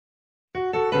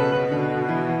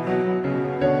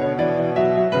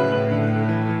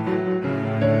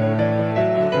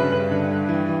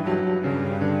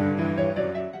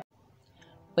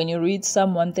When you read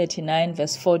Psalm 139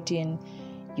 verse 14,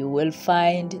 you will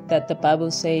find that the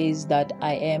Bible says that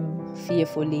I am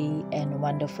fearfully and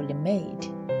wonderfully made.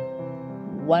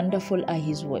 Wonderful are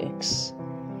his works.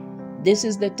 This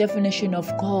is the definition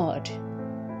of God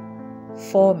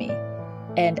for me,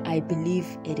 and I believe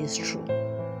it is true.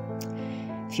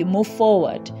 If you move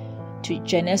forward to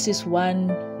Genesis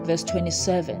 1 verse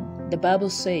 27, the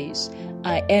Bible says,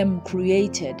 I am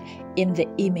created in the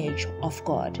image of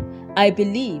God. I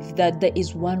believe that there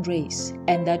is one race,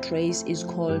 and that race is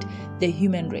called the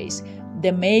human race.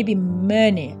 There may be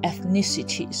many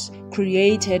ethnicities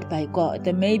created by God.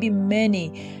 There may be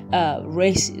many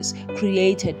races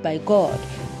created by God.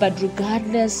 But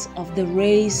regardless of the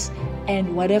race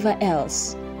and whatever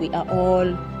else, we are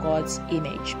all God's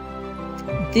image.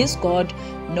 This God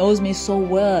knows me so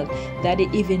well that He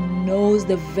even knows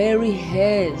the very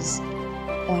hairs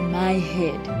on my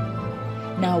head.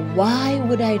 Now, why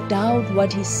would I doubt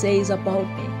what He says about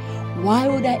me? Why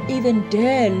would I even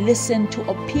dare listen to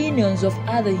opinions of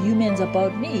other humans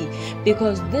about me?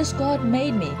 Because this God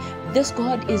made me. This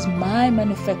God is my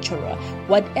manufacturer.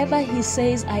 Whatever He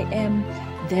says I am,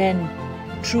 then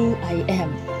true I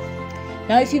am.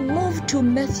 Now, if you move to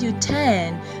Matthew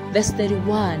 10, verse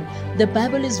 31, the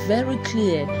Bible is very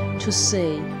clear to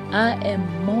say, I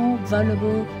am more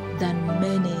valuable than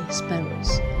many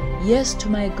sparrows. Yes, to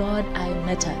my God I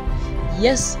matter.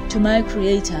 Yes, to my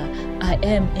Creator I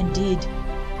am indeed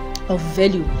of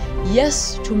value.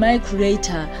 Yes, to my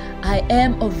Creator I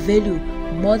am of value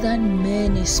more than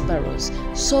many sparrows.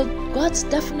 So God's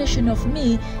definition of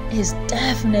me is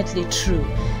definitely true.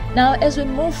 Now, as we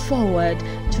move forward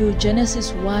to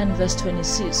Genesis 1 verse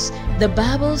 26, the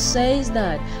Bible says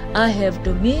that I have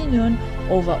dominion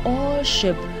over all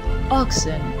sheep,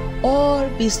 oxen, all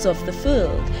beasts of the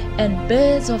field, and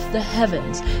birds of the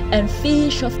heavens, and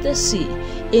fish of the sea.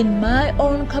 In my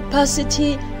own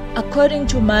capacity, according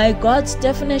to my God's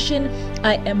definition,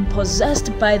 I am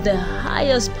possessed by the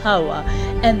highest power,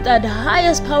 and that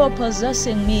highest power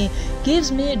possessing me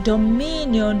gives me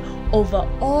dominion over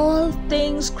all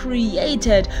things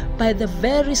created by the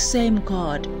very same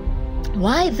God.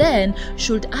 Why then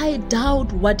should I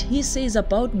doubt what He says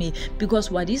about me?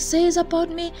 Because what He says about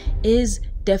me is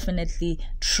definitely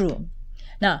true.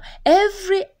 Now,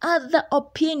 every other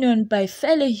opinion by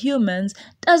fellow humans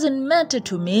doesn't matter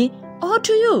to me or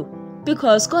to you,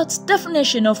 because God's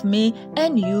definition of me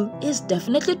and you is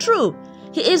definitely true.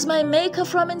 He is my maker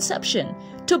from inception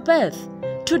to birth,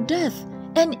 to death,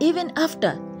 and even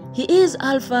after. He is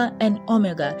Alpha and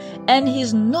Omega, and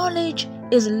His knowledge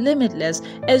is limitless.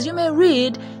 As you may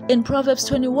read in Proverbs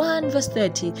 21 verse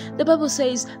 30, the Bible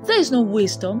says, there is no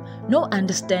wisdom, no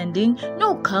understanding,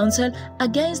 no counsel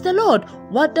against the Lord.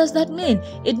 What does that mean?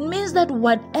 It means that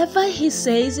whatever He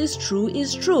says is true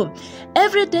is true.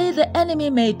 Every day the enemy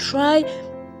may try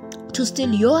to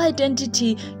steal your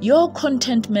identity, your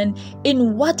contentment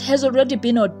in what has already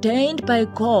been ordained by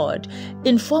God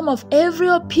in form of every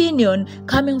opinion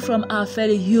coming from our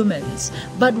fellow humans.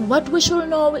 But what we should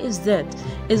know is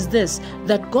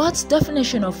that God's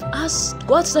definition of us,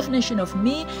 God's definition of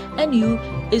me and you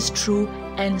is true,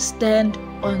 and stand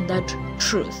on that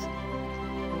truth.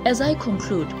 As I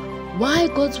conclude, why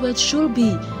God's word should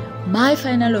be my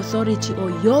final authority or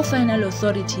your final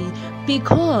authority?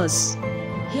 Because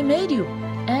He made you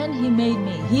and He made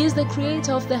me. He is the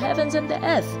creator of the heavens and the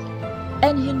earth.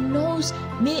 And He knows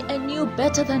me and you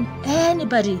better than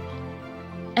anybody.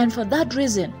 And for that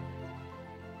reason,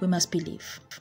 we must believe.